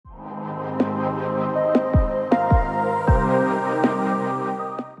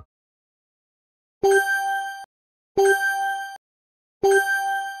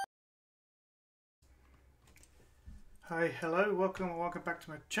Hi, hello, welcome back to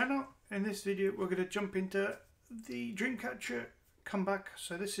my channel. In this video we're going to jump into the Dreamcatcher comeback.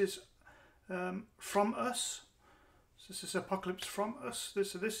 So this is From Us. So this is Apocalypse From Us.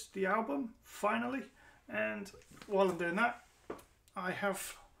 This is the album, finally. And while I'm doing that, I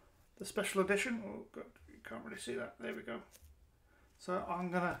have the special edition. Oh god, you can't really see that. There we go. So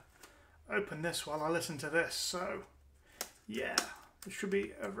I'm going to open this while I listen to this. So yeah, this should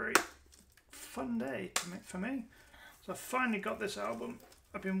be a very fun day for me. So I finally got this album.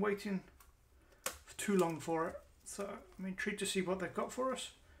 I've been waiting for too long for it. So I'm intrigued to see what they've got for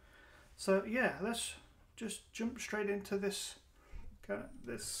us. So yeah, let's just jump straight into this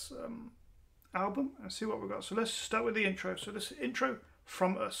album and see what we've got. So let's start with the intro. So this intro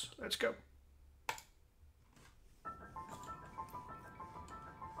From Us. Let's go.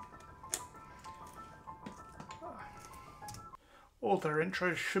 All their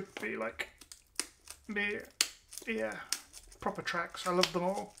intros should be like yeah, proper tracks. I love them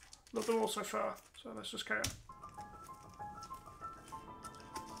all. Love them all so far. So let's just carry on.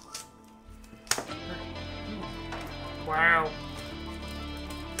 Wow.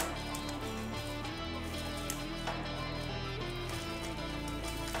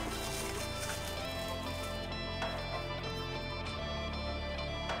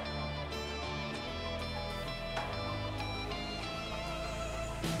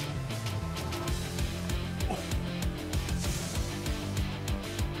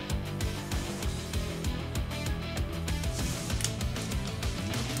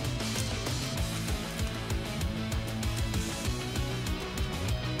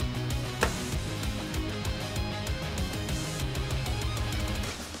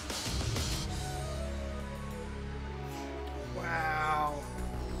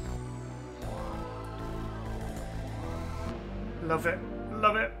 Love it,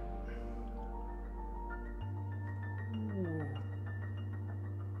 love it. Ooh.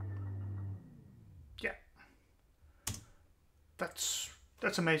 Yeah, that's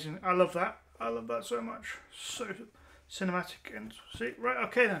amazing. I love that. I love that so much. So cinematic and see right.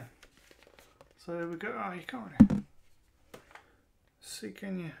 Okay then. So there we go. Oh, you can't really see,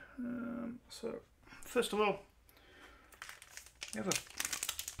 can you? So first of all, you have a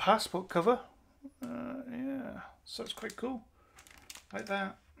passport cover. Yeah, so that's quite cool. Like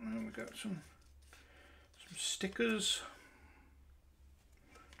that, and we've got some stickers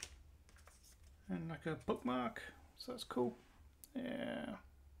and like a bookmark, so that's cool. Yeah,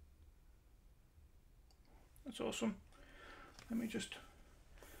 that's awesome. Let me just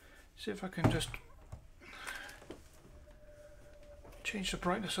see if I can just change the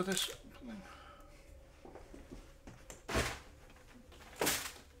brightness of this.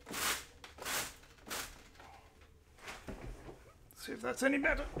 See if that's any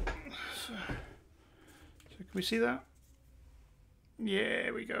better. So can we see that? Yeah,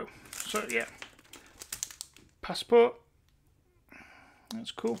 we go. So yeah, passport.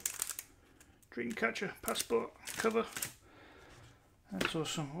 That's cool. Dreamcatcher passport cover. That's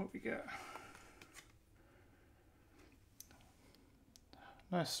awesome. What we get?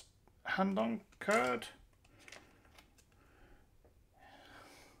 Nice hand-on card.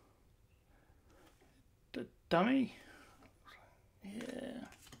 The dummy. Yeah.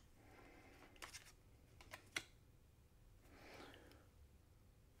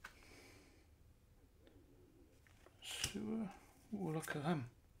 Sewer. Oh, look at them.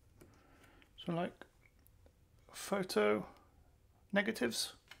 So like photo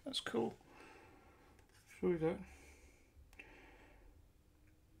negatives. That's cool. So we got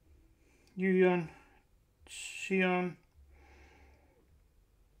Yuan, Xian,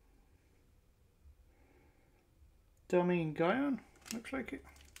 Dummy and Guyon. Looks like it.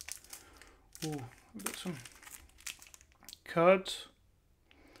 Oh, we've got some cards.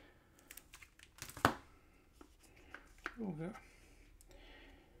 Oh, yeah.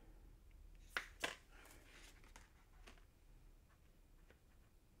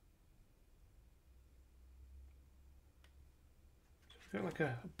 So we've got like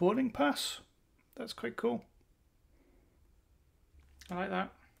a boarding pass. That's quite cool. I like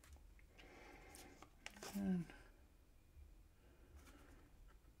that. And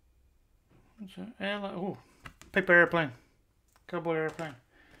airline. Oh, paper airplane, cowboy airplane.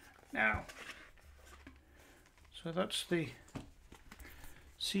 Now, so that's the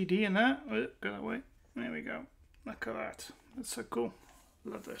CD in that. Oh, go that way. There we go. Look at that. That's so cool.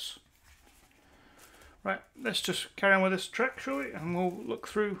 Love this. Right, let's just carry on with this track, shall we? And we'll look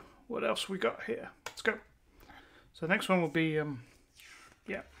through what else we got here. Let's go. So the next one will be,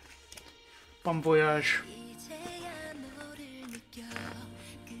 yeah, Bon Voyage.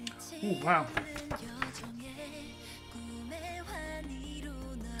 Oh wow.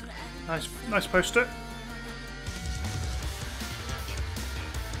 Nice poster.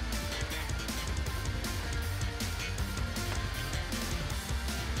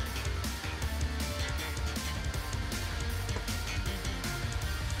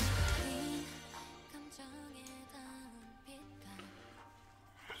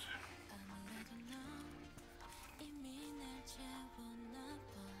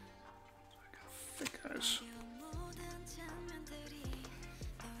 Figures.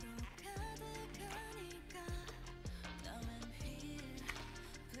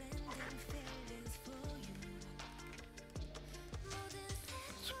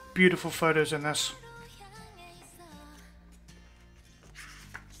 Beautiful photos in this.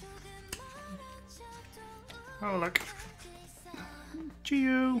 Oh look,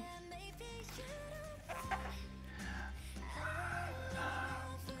 Geo.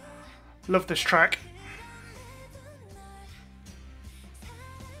 Love this track.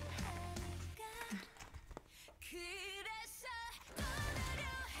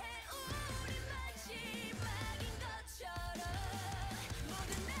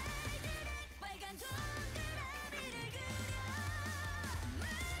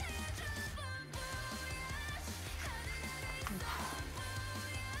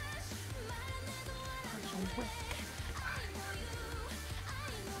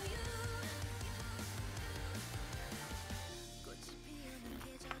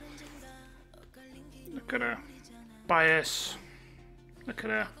 Look at her bias. Look at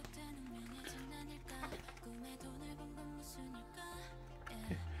her.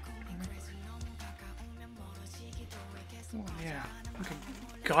 Oh, yeah. Look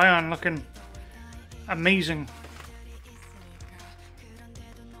at Guyon looking amazing.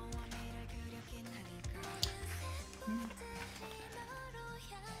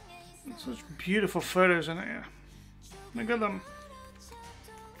 Such beautiful photos in it. Yeah. Look at them.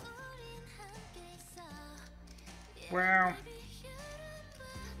 Wow.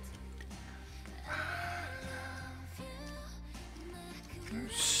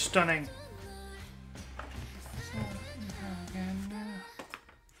 Stunning.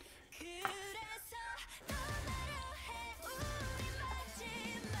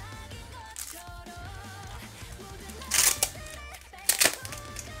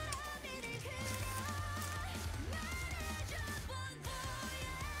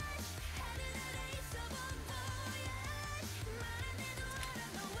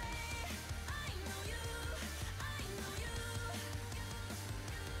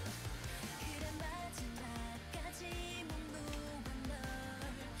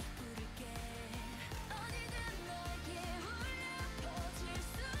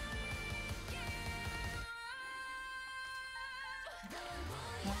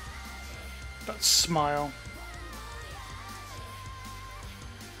 That smile.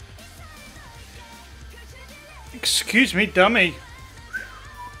 Excuse me, dummy.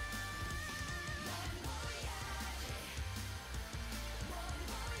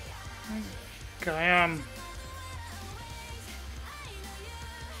 Guyon.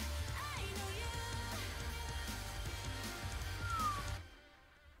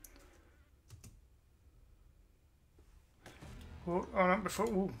 Oh, not before.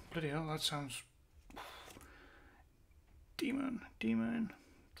 Oh, bloody hell! That sounds demon.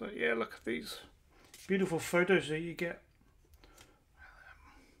 So yeah, look at these beautiful photos that you get.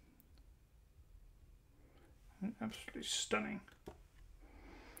 Absolutely stunning.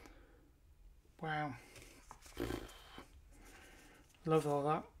 Wow. Love all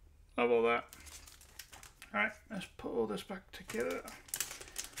that. Love all that. Alright, let's put all this back together.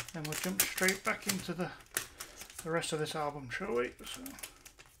 Then we'll jump straight back into the rest of this album, shall we? So.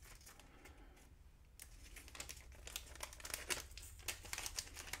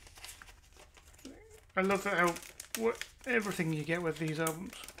 I love that how everything you get with these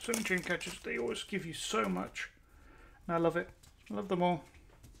albums. Certain Dreamcatchers, they always give you so much. And I love it. I love them all.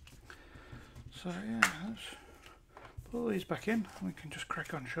 So yeah, let's put all these back in. We can just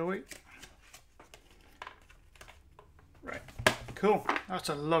crack on, shall we? Right, cool. That's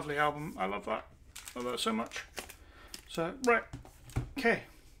a lovely album. I love that. I love that so much. So, right, okay.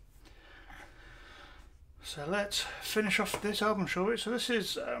 So let's finish off this album, shall we? So this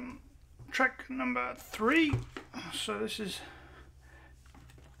is track number 3. So this is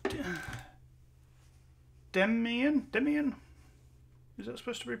Demian? Is that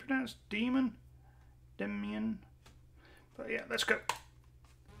supposed to be pronounced Demon? Demian? But yeah, let's go.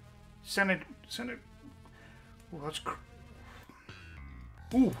 Sounded. Oh, that's.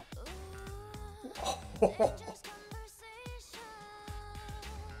 Ooh. Oh.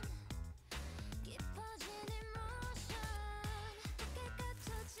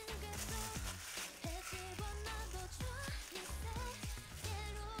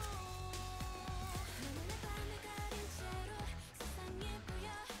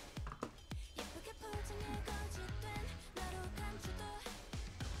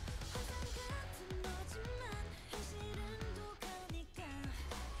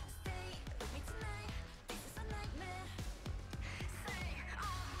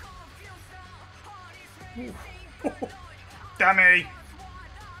 Dammy!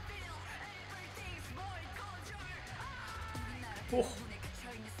 Oh.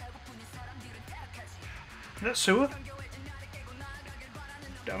 Is that sewer?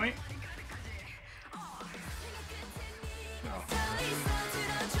 Dammy!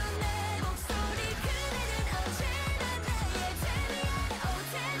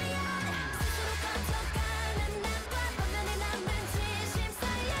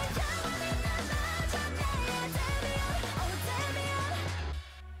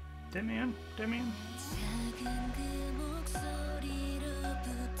 Demian, Demian.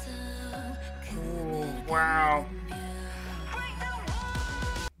 Oh, wow.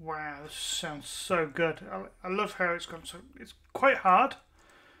 Wow, this sounds so good. I love how it's gone so, it's quite hard.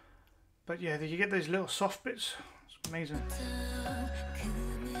 But yeah, you get those little soft bits. It's amazing.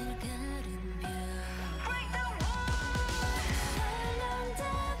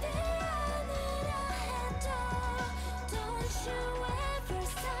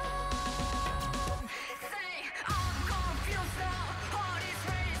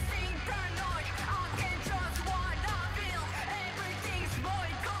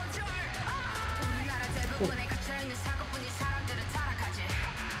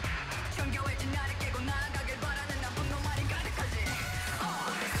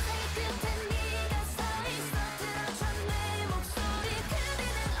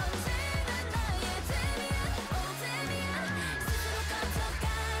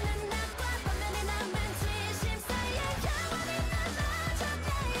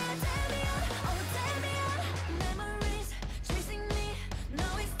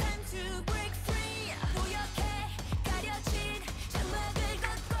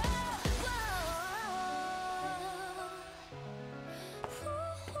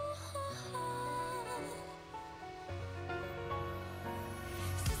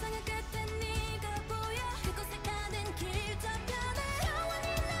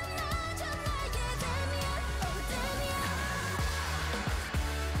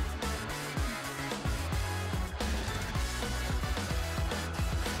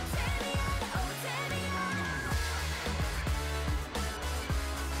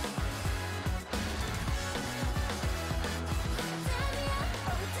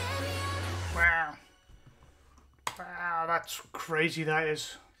 Wow, that's crazy. That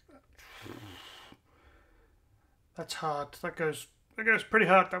is. That's hard. That goes pretty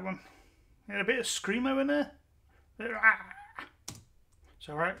hard. That one. Yeah, a bit of screamo in there. It's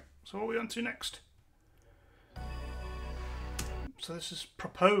all right. So what are we on to next? So this is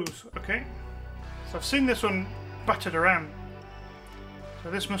Propose. Okay. So I've seen this one battered around.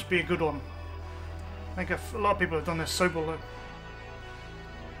 So this must be a good one. I think a lot of people have done this solo.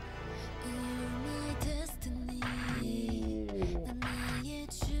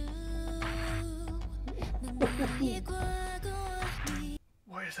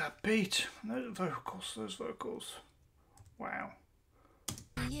 What is that beat? Those vocals. Wow.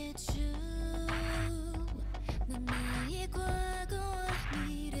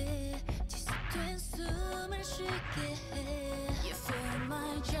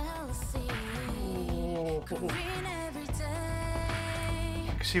 Oh.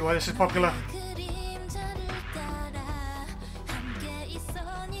 I can see why this is popular.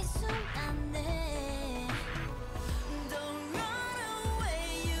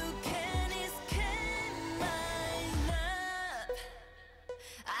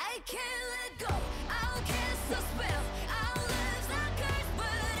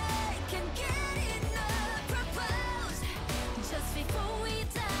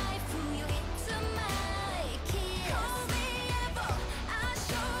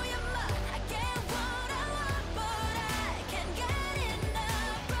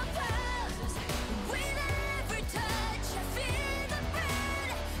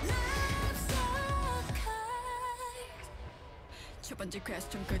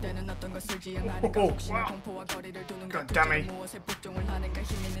 Oh, wow. God damn me.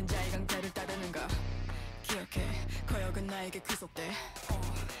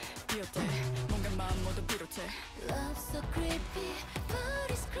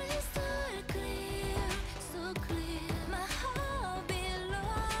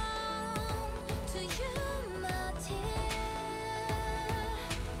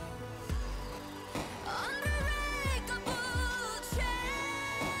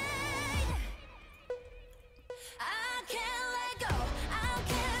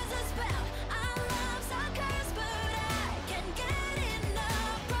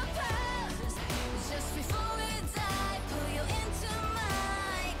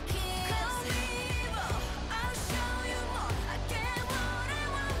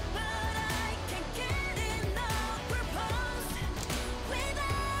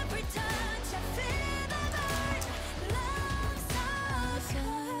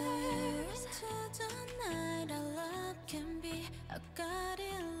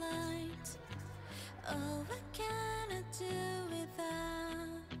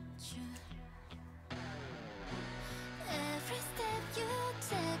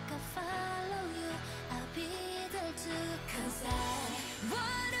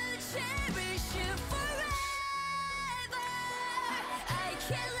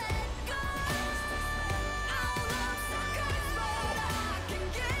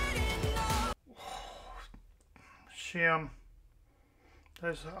 She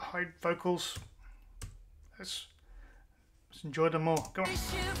those high vocals. Let's enjoy them more. Go on.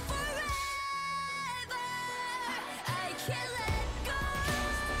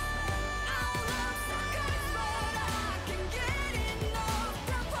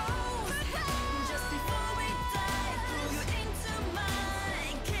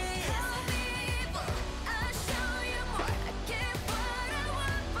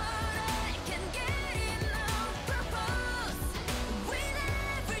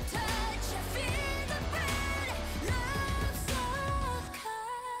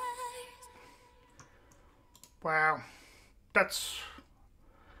 Wow, that's,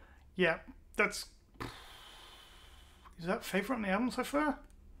 yeah, that's, is that favourite on the album so far?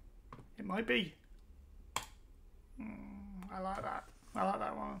 It might be. I like that. I like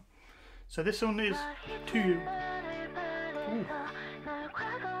that one. So this one is To You. Ooh.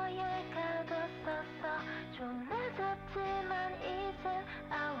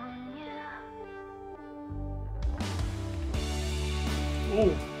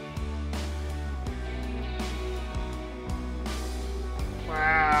 Ooh.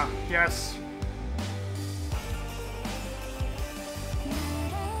 Wow, yes.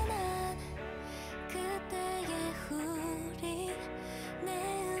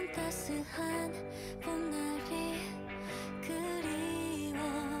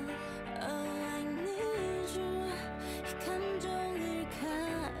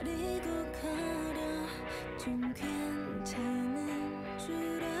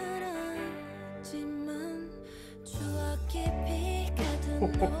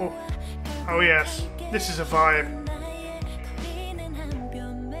 Oh yes, this is a vibe.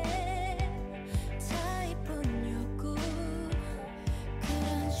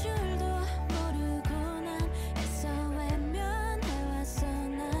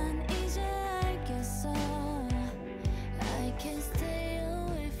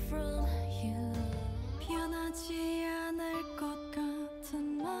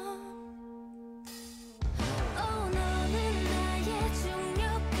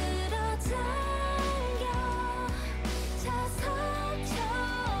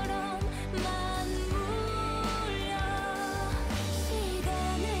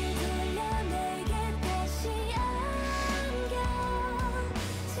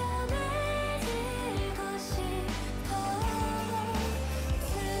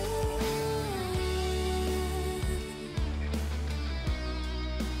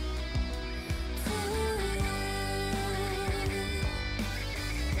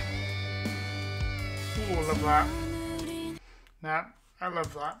 All of that. Nah, I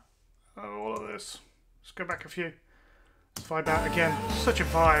love that. All of this. Let's go back a few. Let's vibe out again. Such a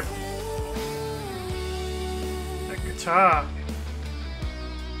vibe. That guitar.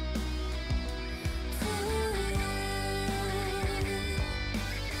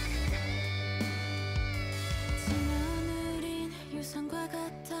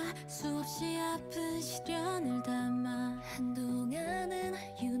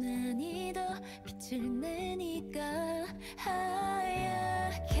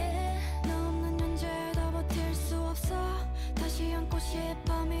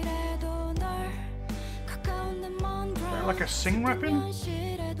 Like a sing rapping?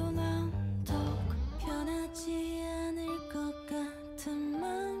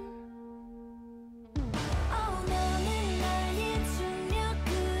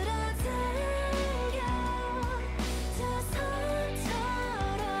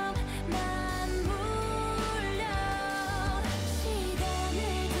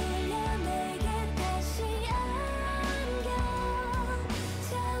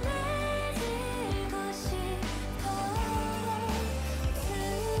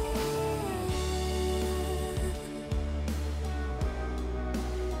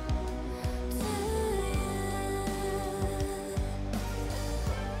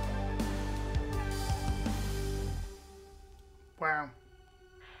 Wow.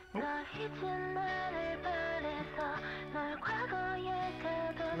 Oh.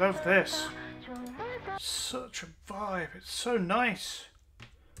 Love this. Such a vibe. It's so nice.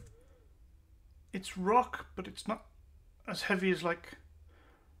 It's rock, but it's not as heavy as like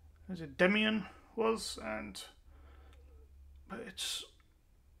as a Demian was, but it's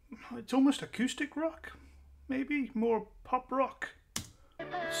almost acoustic rock, maybe more pop rock.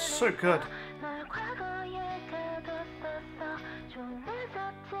 It's so good.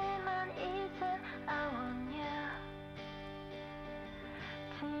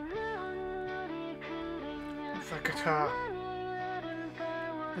 With that guitar.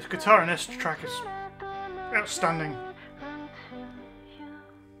 This guitar in this track is outstanding.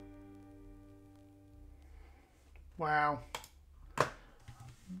 Wow.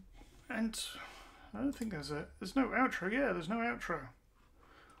 And I don't think there's no outro. Yeah, there's no outro,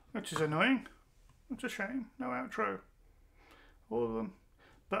 which is annoying. It's a shame. No outro. All of them.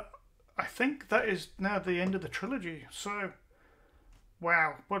 But I think that is now the end of the trilogy. So,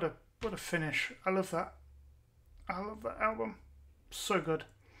 wow, what a finish. I love that. I love that album. So good.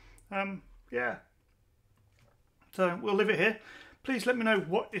 Yeah. So we'll leave it here. Please let me know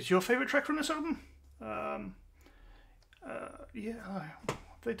what is your favourite track from this album. Yeah, have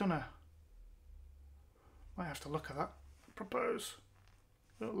they done a... I have to look at that. Propose.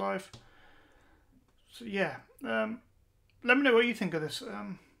 Live. So yeah. Let me know what you think of this.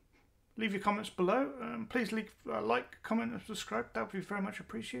 Leave your comments below. Please leave a like, comment and subscribe. That would be very much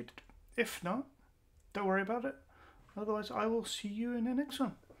appreciated. If not, don't worry about it. Otherwise, I will see you in the next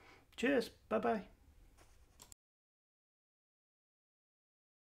one. Cheers. Bye-bye.